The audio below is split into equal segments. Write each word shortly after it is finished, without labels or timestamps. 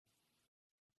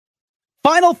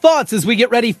Final thoughts as we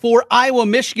get ready for Iowa,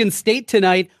 Michigan State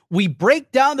tonight. We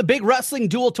break down the big wrestling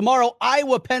duel tomorrow,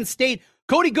 Iowa, Penn State.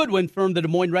 Cody Goodwin from the Des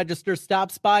Moines Register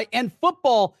stops by. And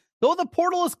football, though the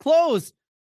portal is closed,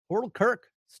 Portal Kirk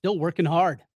still working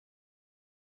hard.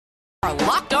 Our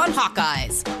Locked On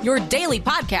Hawkeyes, your daily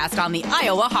podcast on the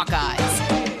Iowa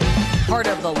Hawkeyes. Part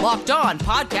of the Locked On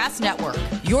Podcast Network,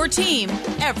 your team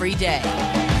every day.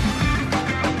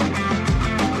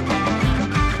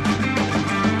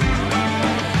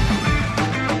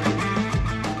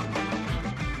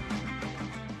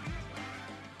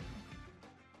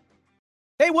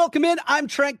 Hey, welcome in. I'm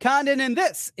Trent Condon, and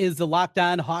this is the Locked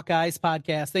On Hawkeyes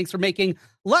podcast. Thanks for making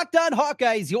Locked On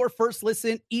Hawkeyes your first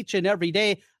listen each and every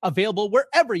day. Available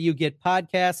wherever you get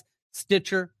podcasts,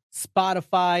 Stitcher,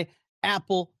 Spotify,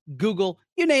 Apple, Google,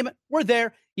 you name it, we're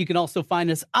there. You can also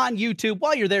find us on YouTube.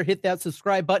 While you're there, hit that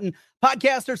subscribe button.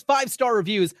 Podcasters, 5-star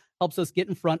reviews helps us get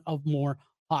in front of more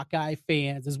Hawkeye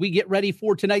fans. As we get ready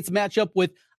for tonight's matchup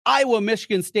with Iowa,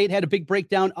 Michigan State, had a big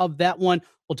breakdown of that one.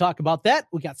 We'll talk about that.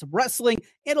 We got some wrestling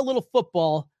and a little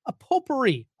football, a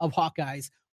potpourri of Hawkeyes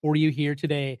for you here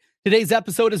today. Today's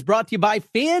episode is brought to you by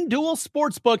FanDuel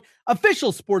Sportsbook,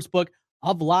 official sportsbook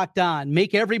of Locked On.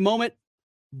 Make every moment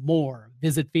more.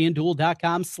 Visit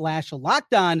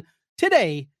FanDuel.com/LockedOn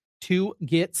today to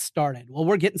get started. Well,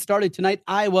 we're getting started tonight.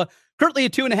 Iowa, currently a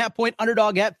 2.5-point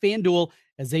underdog at FanDuel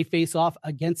as they face off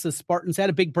against the Spartans. Had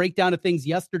a big breakdown of things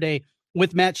yesterday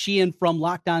with Matt Sheehan from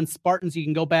Locked On Spartans. You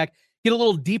can go back, get a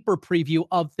little deeper preview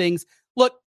of things.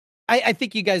 Look, I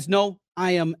think you guys know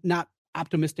I am not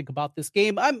optimistic about this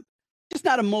game. I'm just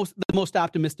not the most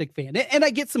optimistic fan. And I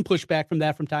get some pushback from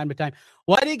that from time to time.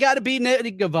 Why do you got to be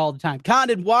negative all the time?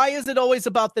 Condon, why is it always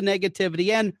about the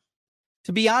negativity? And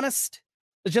to be honest,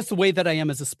 it's just the way that I am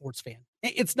as a sports fan.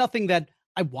 It's nothing that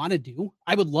I want to do.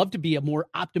 I would love to be a more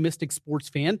optimistic sports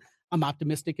fan. I'm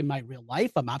optimistic in my real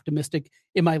life. I'm optimistic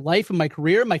in my life, in my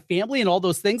career, my family, and all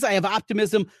those things. I have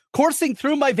optimism coursing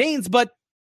through my veins, but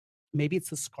maybe it's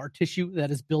the scar tissue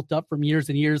that is built up from years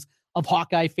and years of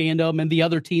Hawkeye fandom and the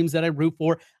other teams that I root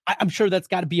for. I'm sure that's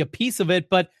got to be a piece of it,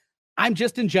 but I'm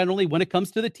just in generally, when it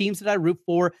comes to the teams that I root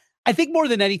for, I think more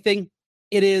than anything,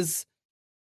 it is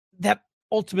that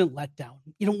ultimate letdown.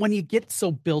 You know, when you get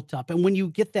so built up and when you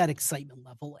get that excitement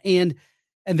level and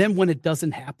then when it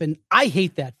doesn't happen, I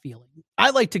hate that feeling. I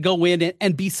like to go in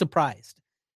and be surprised.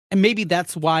 And maybe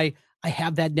that's why I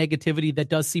have that negativity that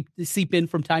does seep in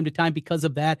from time to time because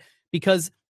of that, because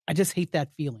I just hate that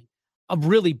feeling of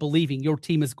really believing your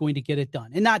team is going to get it done.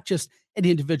 And not just an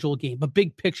individual game, but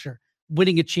big picture,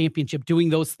 winning a championship, doing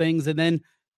those things. And then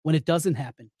when it doesn't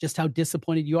happen, just how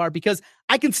disappointed you are, because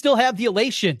I can still have the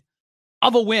elation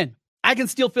of a win. I can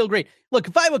still feel great. Look,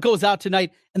 if Iowa goes out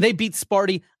tonight and they beat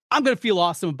Sparty, I'm going to feel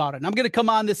awesome about it. And I'm going to come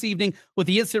on this evening with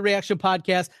the Instant Reaction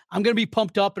podcast. I'm going to be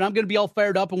pumped up and I'm going to be all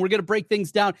fired up and we're going to break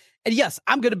things down. And yes,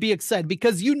 I'm going to be excited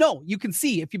because you can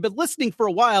see if you've been listening for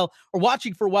a while or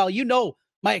watching for a while, you know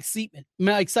my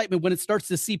excitement when it starts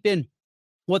to seep in,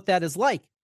 what that is like.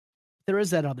 There is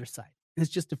that other side. It's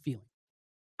just a feeling.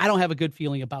 I don't have a good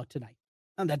feeling about tonight.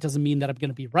 And that doesn't mean that I'm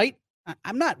going to be right.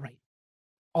 I'm not right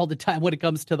all the time when it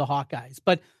comes to the Hawkeyes,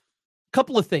 but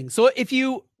couple of things. So if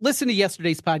you listen to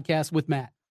yesterday's podcast with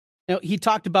Matt, he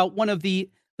talked about one of the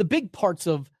big parts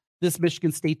of this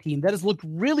Michigan State team that has looked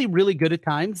really, really good at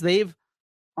times. They've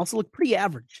also looked pretty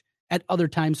average at other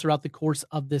times throughout the course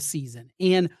of this season.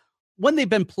 And when they've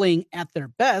been playing at their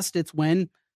best, it's when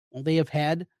they have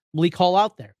had Malik Hall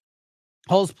out there.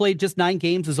 Hall's played just 9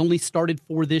 games, has only started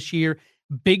 4 this year.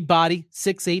 Big body,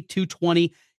 6'8",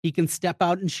 220. He can step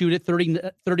out and shoot it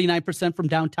 39% from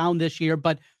downtown this year,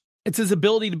 but it's his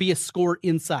ability to be a scorer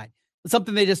inside. It's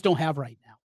something they just don't have right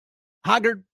now.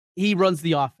 Hoggard, he runs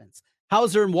the offense.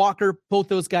 Hauser and Walker, both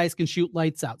those guys can shoot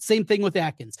lights out. Same thing with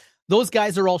Atkins. Those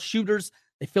guys are all shooters.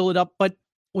 They fill it up. But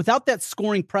without that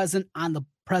scoring presence on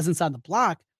the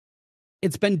block,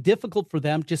 it's been difficult for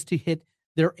them just to hit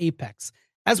their apex.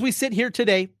 As we sit here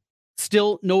today,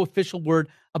 still no official word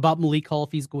about Malik Hall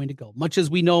if he's going to go. Much as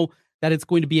we know that it's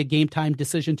going to be a game time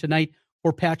decision tonight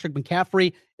for Patrick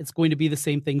McCaffrey, it's going to be the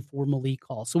same thing for Malik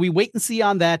Hall. So we wait and see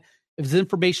on that. If his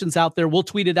information's out there, we'll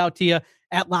tweet it out to you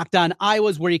at Locked On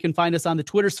Iowa, where you can find us on the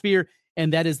Twitter sphere,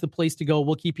 and that is the place to go.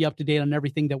 We'll keep you up to date on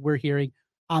everything that we're hearing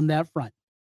on that front.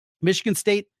 Michigan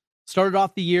State started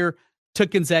off the year,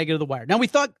 took Gonzaga to the wire. Now, we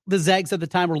thought the Zags at the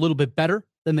time were a little bit better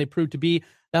than they proved to be.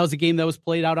 That was a game that was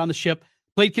played out on the ship.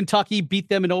 Played Kentucky, beat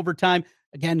them in overtime.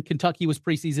 Again, Kentucky was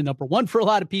preseason number 1 for a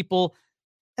lot of people.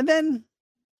 And then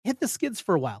hit the skids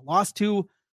for a while. Lost to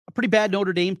a pretty bad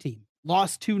Notre Dame team.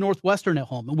 Lost to Northwestern at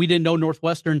home. And we didn't know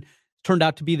Northwestern turned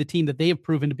out to be the team that they have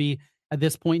proven to be at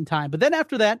this point in time. But then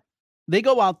after that, They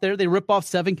go out there, they rip off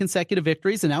 7 consecutive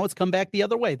victories, and now it's come back the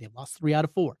other way. They lost 3 out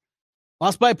of 4.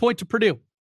 Lost by a point to Purdue.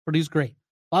 Purdue's great.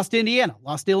 Lost to Indiana.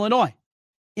 Lost to Illinois.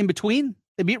 In between,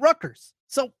 they beat Rutgers.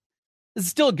 So this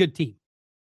is still a good team.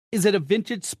 Is it a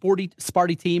vintage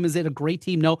Sparty team? Is it a great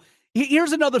team? No.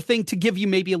 Here's another thing to give you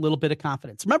maybe a little bit of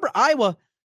confidence. Remember, Iowa,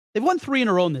 they've won 3 in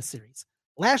a row in this series.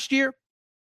 Last year,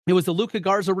 it was the Luka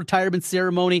Garza retirement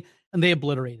ceremony, and they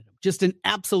obliterated him. Just an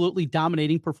absolutely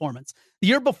dominating performance. The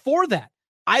year before that,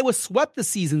 Iowa swept the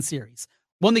season series,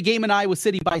 won the game in Iowa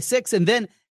City by 6, and then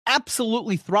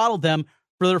absolutely throttled them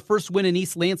for their first win in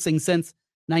East Lansing since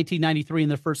 1993 in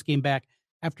their first game back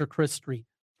after Chris Street.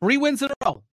 3 wins in a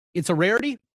row. It's a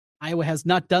rarity. Iowa has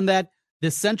not done that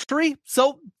this century,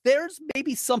 so there's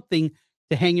maybe something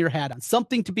to hang your hat on,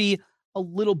 something to be a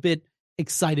little bit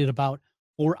excited about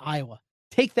for Iowa.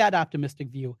 Take that optimistic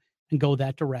view and go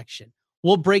that direction.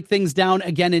 We'll break things down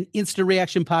again. An instant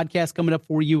reaction podcast coming up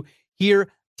for you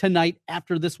here tonight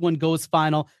after this one goes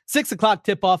final. 6 o'clock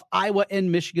tip-off, Iowa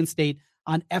and Michigan State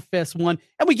on FS1.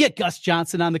 And we get Gus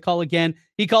Johnson on the call again.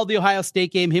 He called the Ohio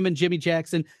State game, him and Jimmy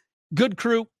Jackson. Good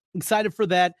crew. Excited for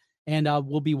that. And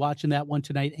we'll be watching that one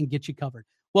tonight and get you covered.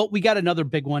 Well, we got another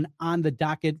big one on the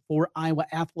docket for Iowa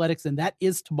athletics, and that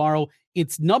is tomorrow.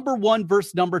 It's number 1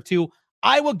 versus number 2.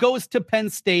 Iowa goes to Penn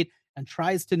State and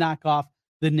tries to knock off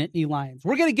the Nittany Lions.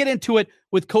 We're going to get into it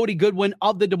with Cody Goodwin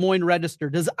of the Des Moines Register.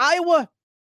 Does Iowa,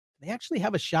 they actually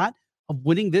have a shot of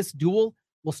winning this duel?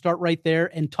 We'll start right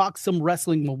there and talk some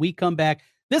wrestling when we come back.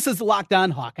 This is the Locked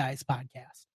On Hawkeyes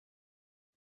podcast.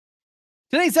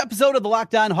 Today's episode of the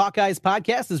Locked On Hawkeyes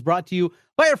podcast is brought to you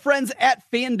by our friends at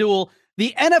FanDuel.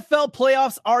 The NFL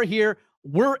playoffs are here.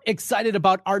 We're excited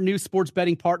about our new sports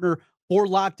betting partner for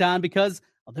Locked On because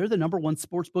they're the number 1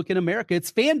 sports book in America. It's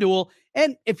FanDuel.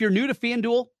 And if you're new to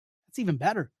FanDuel, it's even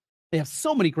better. They have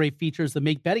so many great features that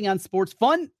make betting on sports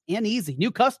fun and easy.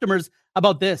 New customers, how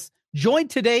about this? Join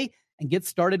today and get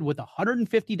started with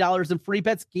 $150 in free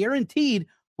bets guaranteed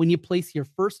when you place your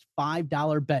first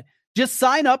 $5 bet. Just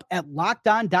sign up at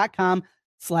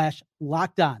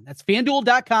LockedOn.com/LockedOn. That's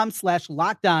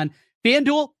FanDuel.com/LockedOn.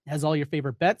 FanDuel has all your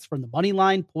favorite bets from the money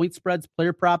line, point spreads,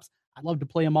 player props. I love to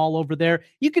play them all over there.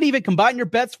 You can even combine your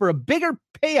bets for a bigger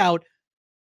payout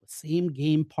with same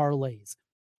game parlays.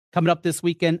 Coming up this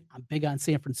weekend, I'm big on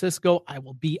San Francisco. I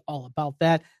will be all about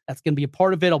that. That's going to be a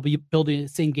part of it. I'll be building a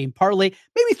same game parlay.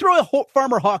 Maybe throw a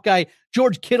Farmer Hawkeye,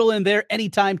 George Kittle in there,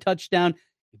 anytime touchdown.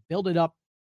 You build it up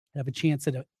and have a chance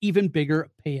at an even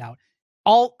bigger payout.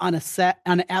 All on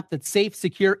an app that's safe,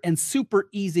 secure, and super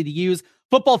easy to use.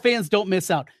 Football fans, don't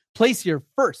miss out. Place your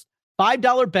first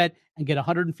 $5 bet and get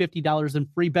 $150 in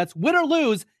free bets, win or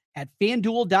lose, at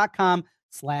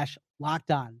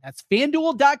FanDuel.com/LockedOn. That's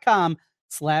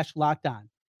FanDuel.com/LockedOn.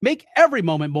 Make every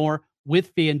moment more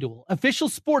with FanDuel, official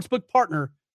sportsbook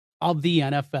partner of the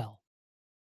NFL.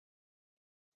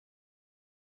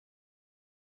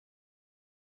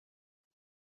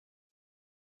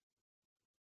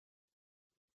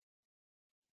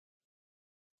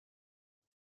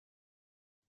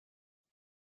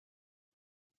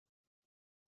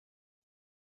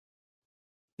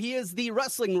 He is the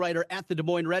wrestling writer at the Des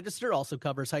Moines Register, also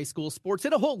covers high school sports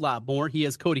and a whole lot more. He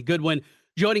is Cody Goodwin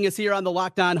joining us here on the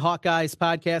Locked On Hawkeyes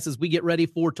podcast as we get ready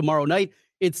for tomorrow night.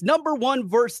 It's number 1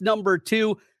 versus number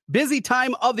 2. Busy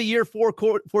time of the year for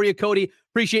you, Cody.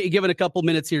 Appreciate you giving a couple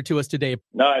minutes here to us today.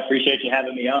 No, I appreciate you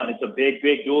having me on. It's a big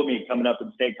dual meet coming up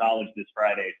in State College this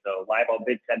Friday. So live on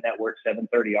Big Ten Network,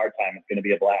 7:30 our time. It's going to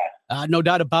be a blast. No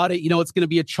doubt about it. You know, it's going to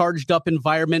be a charged up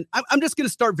environment. I'm just going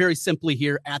to start very simply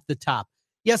here at the top.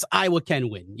 Yes, Iowa can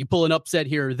win. You pull an upset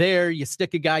here or there. You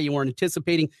stick a guy you weren't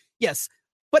anticipating. Yes,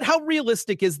 but how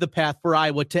realistic is the path for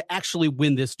Iowa to actually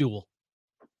win this duel?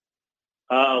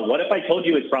 What if I told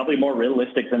you it's probably more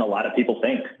realistic than a lot of people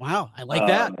think? Wow, I like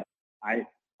that. I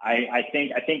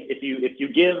think if you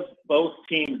give both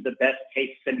teams the best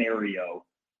case scenario,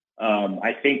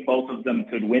 I think both of them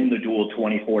could win the duel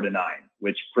 24-9,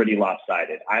 which is pretty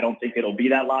lopsided. I don't think it'll be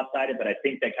that lopsided, but I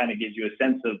think that kind of gives you a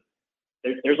sense of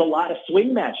there's a lot of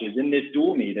swing matches in this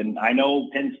dual meet. And I know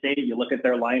Penn State, you look at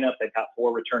their lineup, they've got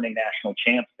 4 returning national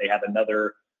champs. They have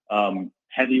another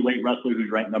heavyweight wrestler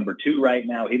who's ranked number 2 right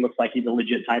now. He looks like he's a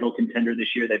legit title contender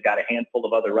this year. They've got a handful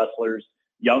of other wrestlers,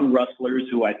 young wrestlers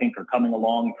who I think are coming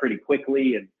along pretty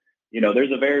quickly. And, you know,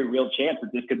 there's a very real chance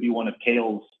that this could be one of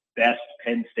Cale's best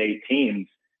Penn State teams,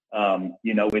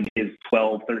 you know, in his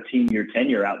 12, 13-year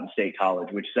tenure out in State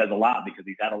College, which says a lot because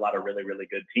he's had a lot of really, really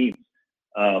good teams.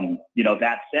 You know,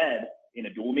 that said, in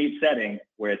a dual meet setting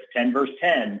where it's 10 versus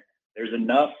 10, there's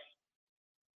enough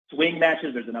swing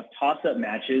matches, there's enough toss-up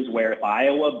matches where if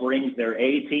Iowa brings their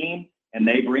A team and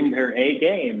they bring their A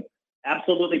game,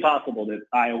 absolutely possible that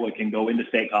Iowa can go into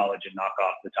State College and knock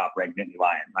off the top-ranked Nittany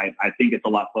Lions. I think it's a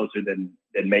lot closer than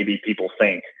maybe people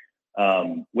think,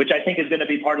 which I think is going to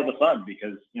be part of the fun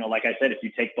because, like I said, if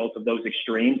you take both of those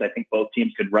extremes, I think both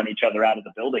teams could run each other out of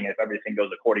the building. If everything goes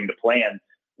according to plan,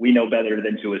 we know better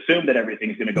than to assume that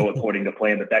everything's going to go according to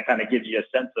plan, but that kind of gives you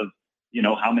a sense of,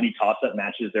 how many toss-up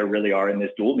matches there really are in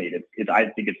this dual meet. I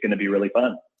think it's going to be really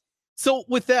fun. So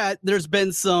with that, there's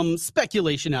been some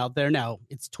speculation out there. Now,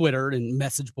 it's Twitter and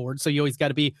message boards, so you always got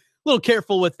to be a little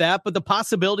careful with that. But the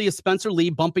possibility of Spencer Lee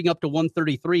bumping up to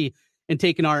 133 and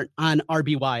taking on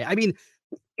RBY. I mean,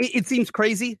 it seems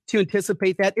crazy to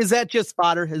anticipate that. Is that just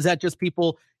fodder? Is that just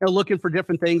people looking for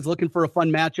different things, looking for a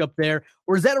fun matchup there?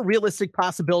 Or is that a realistic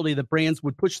possibility that brands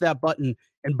would push that button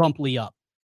and bump Lee up?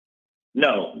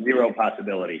 No, zero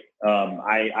possibility.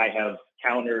 I have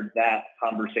countered that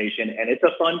conversation, and it's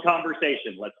a fun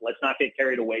conversation. Let's not get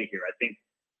carried away here. I think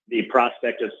the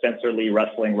prospect of Spencer Lee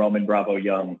wrestling Roman Bravo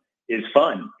Young is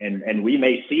fun, and we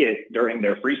may see it during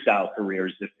their freestyle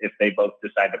careers if they both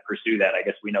decide to pursue that. I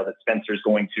guess we know that Spencer's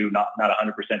going to not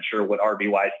 100% sure what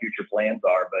RBY's future plans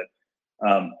are,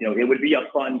 but it would be a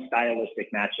fun stylistic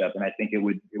matchup, and I think it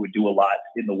would do a lot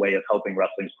in the way of helping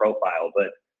wrestling's profile.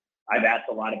 But I've asked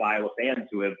a lot of Iowa fans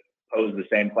who have posed the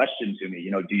same question to me.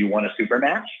 Do you want a super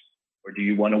match or do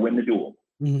you want to win the duel?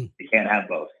 Mm-hmm. You can't have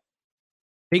both.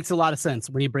 Makes a lot of sense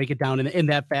when you break it down in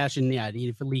that fashion. Yeah,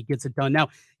 if Lee gets it done. Now,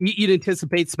 you'd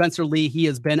anticipate Spencer Lee, he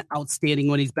has been outstanding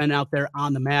when he's been out there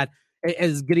on the mat,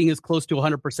 as getting as close to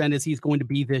 100% as he's going to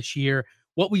be this year.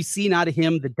 What we've seen out of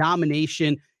him, the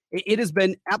domination, it has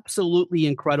been absolutely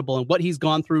incredible. And what he's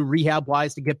gone through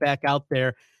rehab-wise to get back out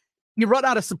there. You run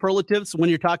out of superlatives when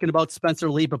you're talking about Spencer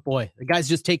Lee, but boy, the guy's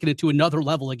just taking it to another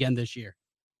level again this year.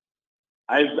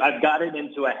 I've gotten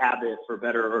into a habit, for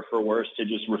better or for worse, to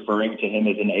just referring to him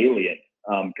as an alien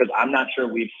because I'm not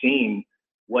sure we've seen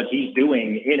what he's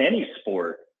doing in any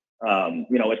sport,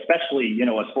 especially,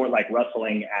 a sport like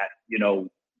wrestling at,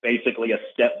 basically a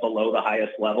step below the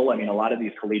highest level. I mean, a lot of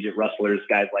these collegiate wrestlers,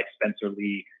 guys like Spencer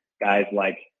Lee, guys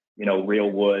like, Real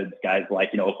Woods, guys like,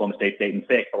 Oklahoma State, Dayton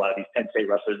Fix, a lot of these Penn State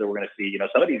wrestlers that we're going to see,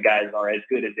 some of these guys are as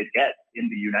good as it gets in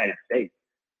the United States.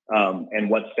 And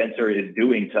what Spencer is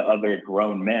doing to other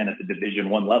grown men at the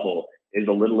Division I level is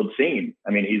a little obscene.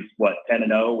 I mean, he's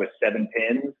 10-0 with 7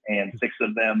 pins and 6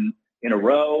 of them in a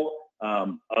row.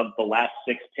 Of the last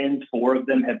 6 pins, 4 of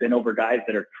them have been over guys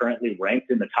that are currently ranked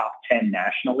in the top 10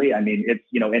 nationally. I mean, it's,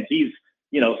 and he's,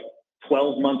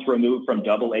 12 months removed from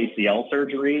double ACL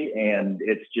surgery. And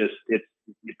it's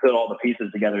you put all the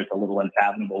pieces together, it's a little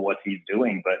unfathomable what he's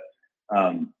doing. But,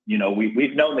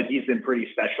 we've known that he's been pretty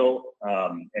special.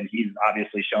 And he's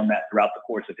obviously shown that throughout the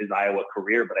course of his Iowa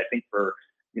career. But I think for,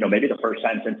 maybe the first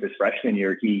time since his freshman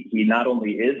year, he not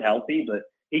only is healthy, but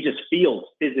he just feels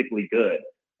physically good.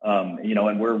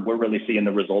 And we're really seeing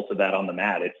the results of that on the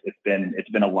mat. It's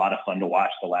been a lot of fun to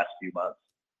watch the last few months.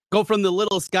 Go from the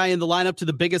littlest guy in the lineup to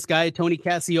the biggest guy, Tony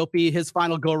Cassioppi, his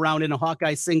final go around in a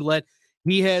Hawkeye singlet.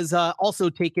 He has also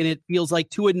taken it, feels like,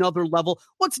 to another level.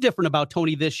 What's different about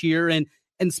Tony this year? And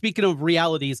speaking of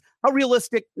realities, how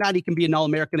realistic, not he can be an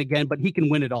All-American again, but he can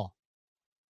win it all.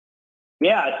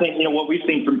 Yeah, I think, what we've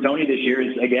seen from Tony this year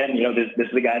is, again, this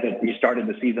is a guy that he started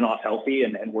the season off healthy,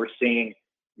 and we're seeing,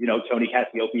 Tony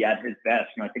Cassioppi at his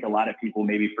best. I think a lot of people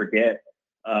maybe forget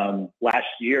last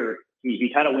year,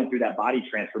 he kind of went through that body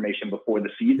transformation before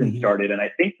the season started. And I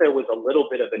think there was a little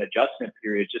bit of an adjustment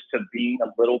period just to being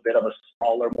a little bit of a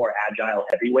smaller, more agile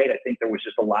heavyweight. I think there was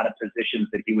just a lot of positions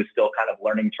that he was still kind of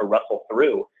learning to wrestle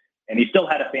through. And he still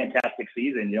had a fantastic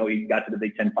season. He got to the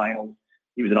Big Ten finals.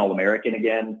 He was an All-American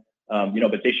again.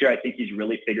 But this year, I think he's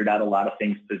really figured out a lot of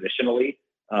things positionally.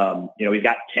 He's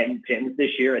got 10 pins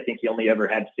this year. I think he only ever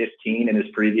had 15 in his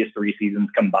previous 3 seasons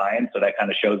combined. So that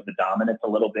kind of shows the dominance a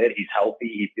little bit. He's healthy.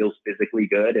 He feels physically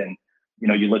good. And,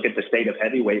 you look at the state of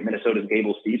heavyweight, Minnesota's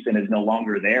Gable Steveson is no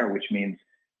longer there, which means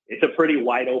it's a pretty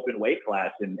wide open weight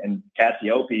class. And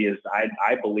Cassioppi is,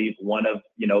 I believe, one of,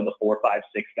 the 4, 5,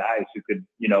 6 guys who could,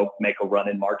 make a run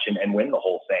in March and win the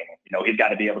whole thing. He's got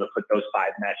to be able to put those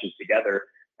 5 matches together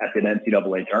at the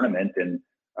NCAA tournament. And,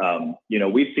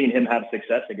 we've seen him have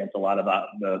success against a lot of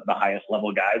the highest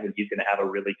level guys, and he's going to have a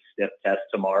really stiff test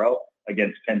tomorrow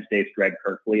against Penn State's Greg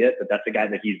Kerkvliet. But that's a guy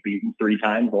that he's beaten 3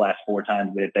 times, the last 4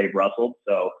 times that they've wrestled.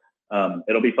 So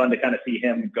it'll be fun to kind of see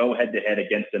him go head to head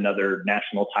against another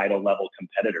national title level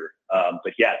competitor.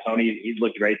 But yeah, Tony, he's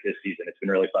looked great this season. It's been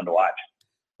really fun to watch.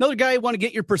 Another guy I want to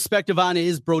get your perspective on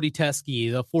is Brody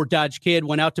Teske. The Fort Dodge kid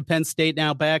went out to Penn State,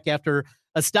 now back after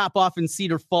a stop off in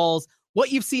Cedar Falls. What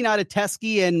you've seen out of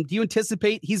Teske, and do you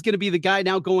anticipate he's going to be the guy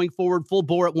now going forward full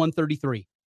bore at 133?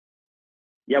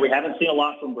 Yeah, we haven't seen a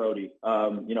lot from Brody.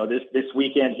 This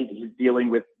weekend he's dealing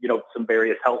with some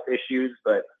various health issues,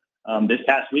 but this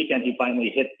past weekend he finally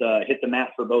hit the mat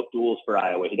for both duels for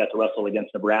Iowa. He got to wrestle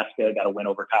against Nebraska, got a win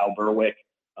over Kyle Berwick.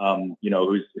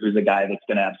 Who's a guy that's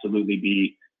going to absolutely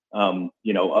be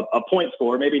a point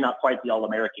scorer, maybe not quite the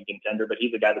All-American contender, but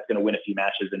he's a guy that's going to win a few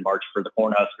matches in March for the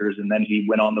Cornhuskers. And then he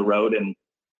went on the road and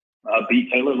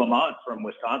beat Taylor Lamont from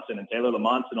Wisconsin. And Taylor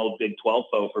Lamont's an old Big 12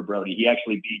 foe for Brody.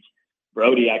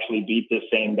 Brody actually beat this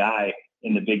same guy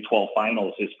in the Big 12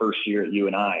 finals his first year at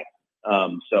UNI.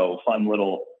 So fun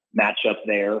little matchup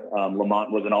there. Lamont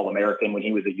was an All-American when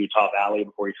he was at Utah Valley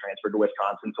before he transferred to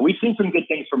Wisconsin. So we've seen some good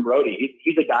things from Brody.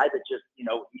 He's a guy that just,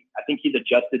 I think he's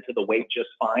adjusted to the weight just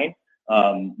fine.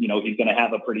 He's going to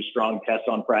have a pretty strong test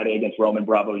on Friday against Roman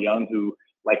Bravo Young, who,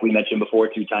 like we mentioned before,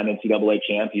 2-time NCAA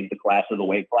champ. He's the class of the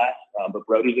weight class. But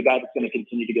Brody's a guy that's going to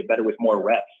continue to get better with more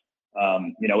reps.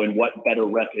 And what better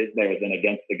rep is there than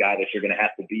against the guy that you're going to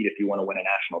have to beat if you want to win a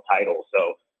national title?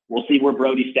 So we'll see where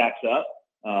Brody stacks up.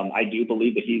 I do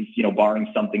believe that he's, barring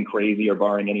something crazy or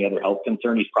barring any other health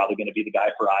concern, he's probably going to be the guy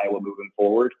for Iowa moving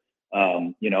forward.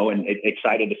 And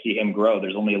excited to see him grow.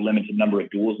 There's only a limited number of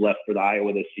duels left for the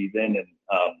Iowa this season. And,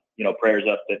 prayers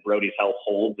up that Brody's health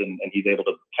holds and he's able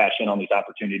to cash in on these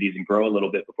opportunities and grow a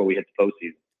little bit before we hit the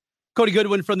postseason. Cody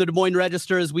Goodwin from the Des Moines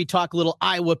Register as we talk a little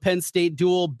Iowa-Penn State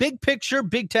duel. Big picture,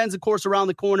 Big Ten's, of course, around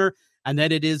the corner. And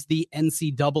then it is the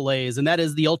NCAAs. And that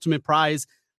is the ultimate prize,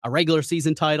 a regular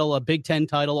season title, a Big Ten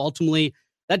title. Ultimately,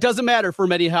 that doesn't matter for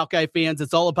many Hawkeye fans.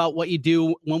 It's all about what you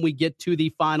do when we get to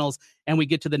the finals and we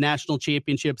get to the national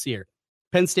championships here.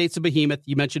 Penn State's a behemoth.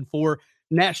 You mentioned 4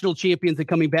 national champions that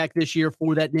coming back this year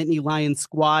for that Nittany Lions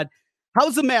squad.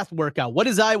 How's the math work out? What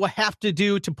does Iowa have to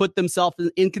do to put themselves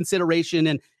in consideration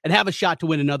and have a shot to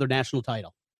win another national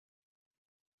title?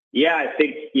 Yeah, I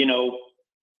think,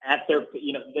 at their,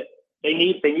 they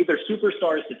need their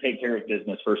superstars to take care of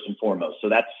business first and foremost. So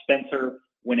that's Spencer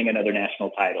winning another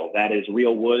national title. That is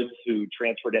Real Woods, who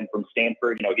transferred in from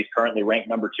Stanford. He's currently ranked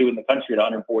number 2 in the country at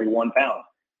 141 pounds.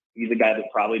 He's a guy that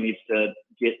probably needs to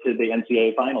get to the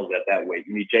NCAA finals at that weight.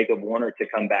 You need Jacob Warner to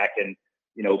come back and,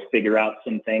 figure out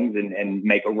some things and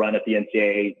make a run at the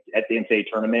NCAA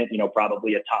tournament.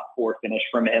 Probably a top 4 finish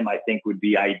from him, I think, would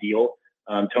be ideal.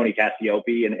 Tony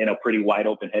Cassiope in a pretty wide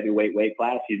open heavyweight weight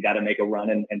class. He's got to make a run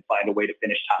and find a way to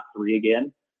finish top 3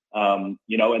 again. And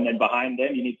then behind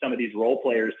them, you need some of these role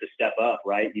players to step up,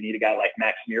 right? You need a guy like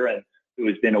Max Murin, who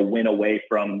has been a win away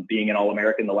from being an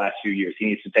All-American the last few years. He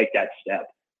needs to take that step.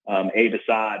 Abe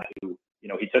Assad, who,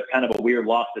 he took kind of a weird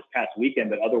loss this past weekend,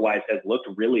 but otherwise has looked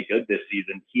really good this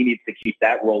season. He needs to keep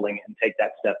that rolling and take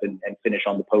that step and finish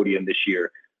on the podium this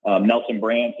year. Nelson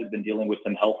Brands has been dealing with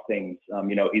some health things.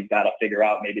 He's got to figure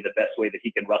out maybe the best way that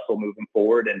he can wrestle moving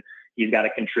forward, and he's got to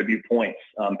contribute points.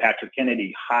 Patrick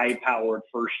Kennedy, high-powered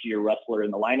first-year wrestler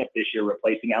in the lineup this year,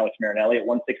 replacing Alex Marinelli at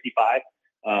 165.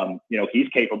 He's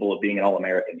capable of being an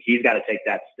All-American. He's got to take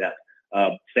that step.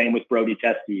 Same with Brody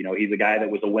Teske. He's a guy that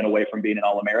was a win away from being an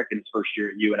All-American his first year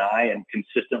at UNI, and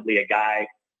consistently a guy,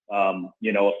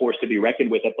 a force to be reckoned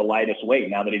with at the lightest weight.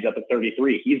 Now that he's up at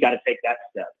 33, he's got to take that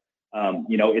step.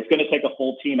 It's going to take a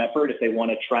full team effort if they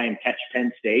want to try and catch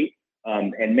Penn State.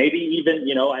 And maybe even,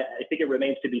 I think it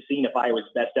remains to be seen if Iowa's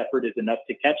best effort is enough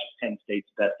to catch Penn State's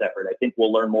best effort. I think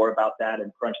we'll learn more about that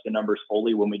and crunch the numbers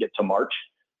fully when we get to March.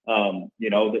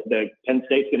 The Penn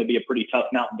State's going to be a pretty tough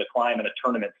mountain to climb in a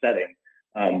tournament setting,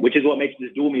 which is what makes this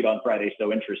dual meet on Friday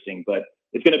so interesting. But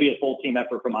it's going to be a full team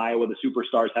effort from Iowa. The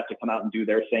superstars have to come out and do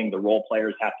their thing. The role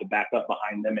players have to back up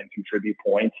behind them and contribute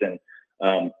points. And,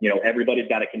 everybody's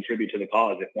got to contribute to the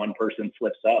cause. If one person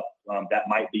slips up, that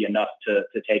might be enough to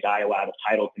take Iowa out of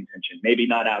title contention. Maybe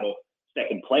not out of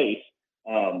second place.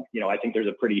 I think there's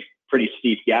a pretty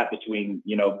steep gap between,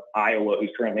 Iowa,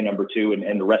 who's currently number 2,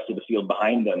 and the rest of the field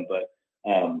behind them. But,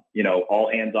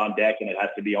 all hands on deck, and it has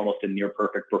to be almost a near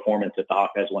perfect performance if the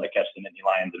Hawkeyes want to catch the Nittany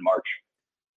Lions in March.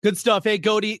 Good stuff. Hey,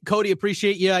 Cody,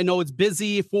 appreciate you. I know it's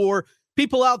busy for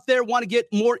people out there want to get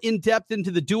more in-depth into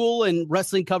the duel and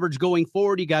wrestling coverage going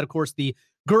forward. You got, of course, the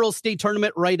girls state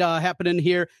tournament happening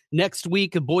here next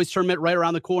week, a boys tournament right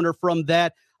around the corner from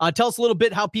that. Tell us a little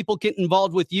bit how people get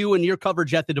involved with you and your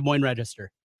coverage at the Des Moines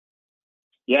Register.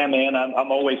 Yeah, man,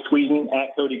 I'm always tweeting at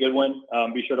Cody Goodwin.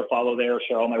 Be sure to follow there,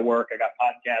 share all my work. I got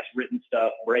podcasts, written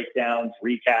stuff, breakdowns,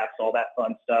 recaps, all that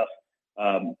fun stuff.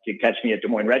 You can catch me at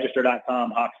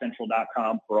DesMoinesRegister.com,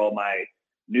 HawkCentral.com for all my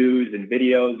news and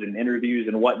videos and interviews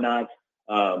and whatnot.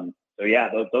 So yeah,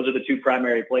 those are the two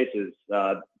primary places,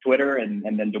 Twitter and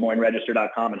then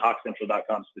DesMoinesRegister.com and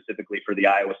HawkCentral.com specifically for the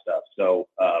Iowa stuff. So,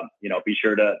 be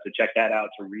sure to check that out,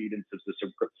 to read and to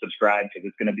subscribe, because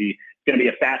it's going to be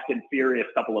a fast and furious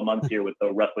couple of months here with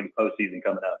the wrestling postseason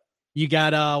coming up. You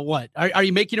got what? Are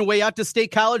you making your way out to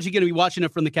State College? You're going to be watching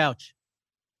it from the couch?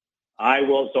 I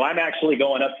will. So I'm actually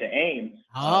going up to Ames.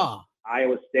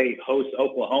 Iowa State hosts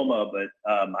Oklahoma, but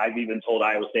I've even told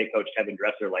Iowa State coach Kevin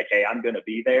Dresser, like, hey, I'm going to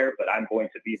be there, but I'm going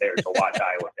to be there to watch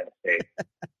Iowa Penn State.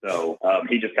 So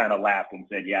he just kind of laughed and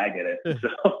said, yeah, I get it.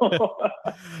 So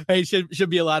hey, should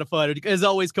be a lot of fun. As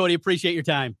always, Cody, appreciate your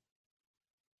time.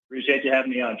 Appreciate you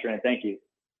having me on, Trent. Thank you.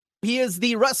 He is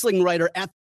the wrestling writer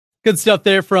at Good stuff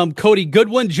there from Cody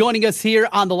Goodwin joining us here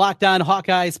on the Locked On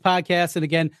Hawkeyes podcast. And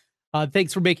again,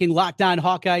 thanks for making Locked On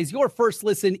Hawkeyes your first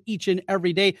listen each and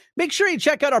every day. Make sure you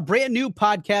check out our brand new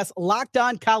podcast, Locked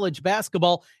On College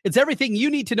Basketball. It's everything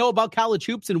you need to know about college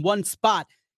hoops in one spot.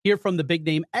 Hear from the big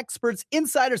name experts,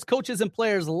 insiders, coaches, and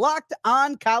players. Locked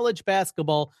On College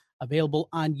Basketball, available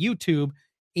on YouTube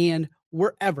and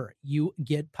wherever you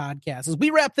get podcasts. As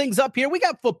we wrap things up here, we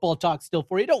got football talk still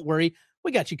for you. Don't worry.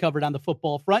 We got you covered on the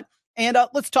football front. And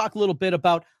let's talk a little bit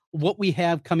about what we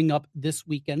have coming up this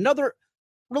weekend.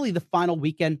 Really the final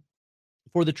weekend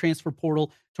for the transfer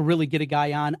portal to really get a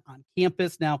guy on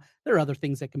campus. Now, there are other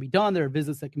things that can be done. There are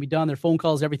visits that can be done. There are phone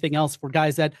calls, everything else for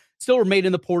guys that still remain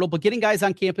in the portal. But getting guys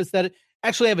on campus that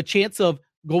actually have a chance of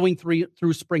going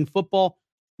through spring football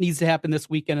needs to happen this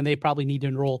weekend, and they probably need to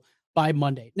enroll by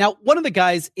Monday. Now, one of the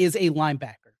guys is a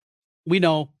linebacker. We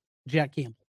know Jack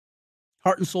Campbell.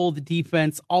 Heart and soul of the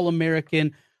defense,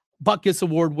 All-American, Butkus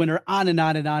Award winner, on and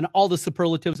on and on, all the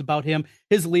superlatives about him,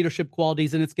 his leadership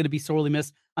qualities, and it's going to be sorely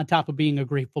missed on top of being a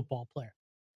great football player.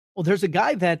 Well, there's a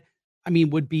guy that,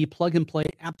 would be plug and play,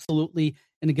 absolutely,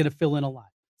 and going to fill in a lot.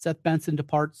 Seth Benson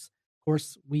departs. Of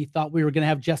course, we thought we were going to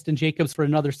have Justin Jacobs for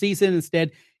another season.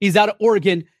 Instead, he's out of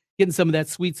Oregon getting some of that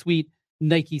sweet, sweet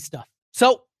Nike stuff.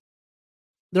 So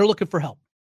they're looking for help.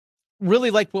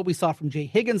 Really liked what we saw from Jay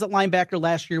Higgins at linebacker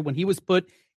last year when he was put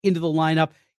into the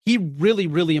lineup. He really,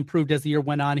 really improved as the year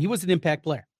went on. He was an impact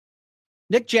player.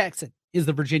 Nick Jackson is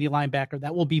the Virginia linebacker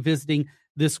that will be visiting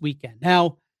this weekend.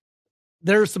 Now,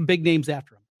 there are some big names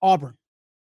after him. Auburn.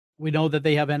 We know that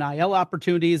they have NIL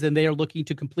opportunities, and they are looking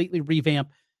to completely revamp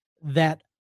that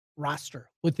roster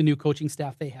with the new coaching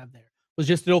staff they have there. Was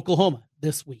just at Oklahoma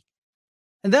this week.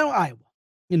 And then Iowa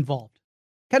involved.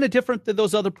 Kind of different than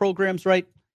those other programs, right?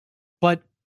 But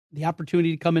the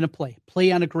opportunity to come in and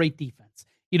play on a great defense.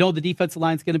 You know, the defensive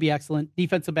line is going to be excellent.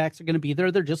 Defensive backs are going to be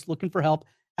there. They're just looking for help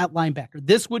at linebacker.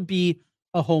 This would be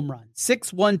a home run.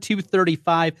 6'1",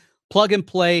 235, plug and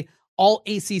play, all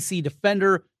ACC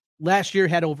defender. Last year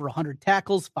had over 100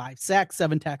 tackles, 5 sacks,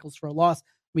 7 tackles for a loss.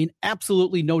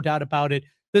 Absolutely no doubt about it.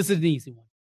 This is an easy one.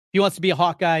 If he wants to be a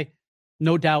Hawkeye,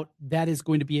 no doubt that is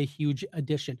going to be a huge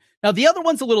addition. Now, the other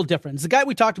one's a little different. It's a guy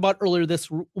we talked about earlier this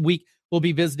week. We'll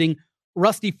be visiting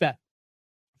Rusty Feth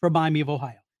from Miami of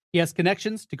Ohio. He has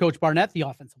connections to Coach Barnett, the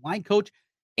offensive line coach,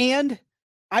 and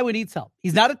Iowa needs help.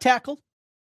 He's not a tackle.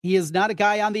 He is not a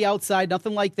guy on the outside,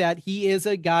 nothing like that. He is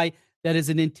a guy that is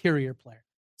an interior player.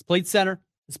 He's played center,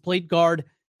 he's played guard,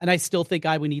 and I still think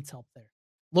Iowa needs help there.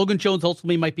 Logan Jones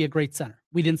ultimately might be a great center.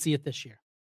 We didn't see it this year.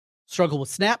 Struggle with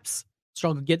snaps,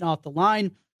 struggle getting off the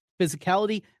line,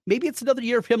 physicality. Maybe it's another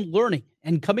year of him learning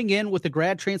and coming in with a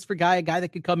grad transfer guy, a guy that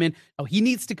could come in. Now, he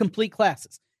needs to complete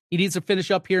classes. He needs to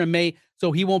finish up here in May,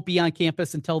 so he won't be on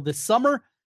campus until this summer.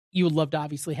 You would love to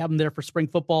obviously have him there for spring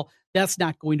football. That's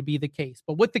not going to be the case.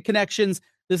 But with the connections,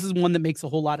 this is one that makes a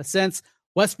whole lot of sense.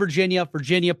 West Virginia,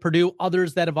 Purdue,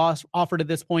 others that have offered at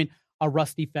this point are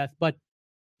Rusty Feth. But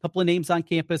a couple of names on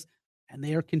campus, and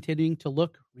they are continuing to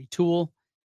look, retool,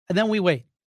 and then we wait.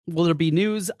 Will there be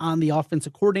news on the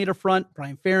offensive coordinator front?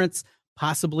 Brian Ferentz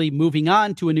possibly moving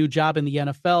on to a new job in the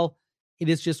NFL. It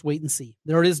is just wait and see.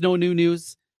 There is no new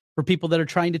news. For people that are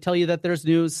trying to tell you that there's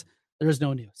news, there is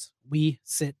no news. We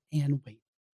sit and wait.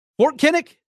 Fort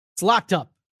Kinnick, it's locked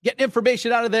up. Getting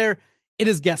information out of there, it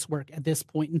is guesswork at this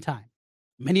point in time.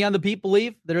 Many on the beat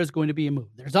believe there is going to be a move.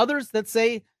 There's others that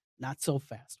say not so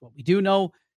fast. What we do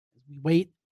know is we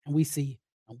wait and we see,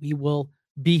 and we will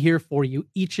be here for you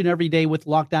each and every day with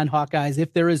Locked On Hawkeyes.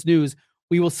 If there is news,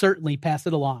 we will certainly pass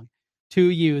it along to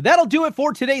you. That'll do it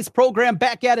for today's program.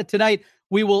 Back at it tonight.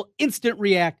 We will instant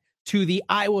react to the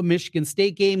Iowa-Michigan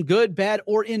State game. Good, bad,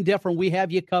 or indifferent, we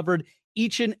have you covered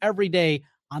each and every day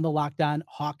on the Locked On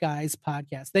Hawkeyes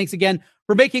podcast. Thanks again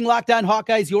for making Locked On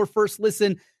Hawkeyes your first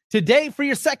listen. Today, for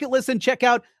your second listen, check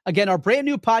out, again, our brand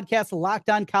new podcast, Locked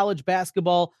On College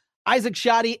Basketball. Isaac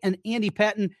Shoddy and Andy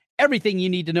Patton, everything you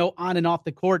need to know on and off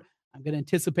the court. I'm going to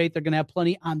anticipate they're going to have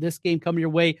plenty on this game coming your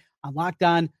way on Locked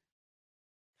On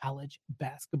College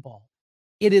Basketball.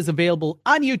 It is available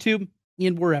on YouTube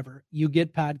and wherever you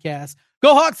get podcasts.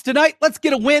 Go Hawks tonight. Let's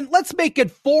get a win. Let's make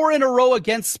it 4 in a row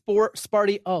against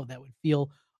Sparty. Oh, that would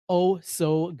feel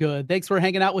so good. Thanks for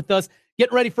hanging out with us.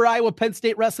 Getting ready for Iowa Penn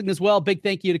State wrestling as well. Big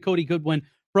thank you to Cody Goodwin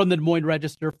from the Des Moines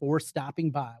Register for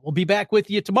stopping by. We'll be back with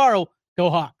you tomorrow. Go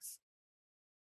Hawks.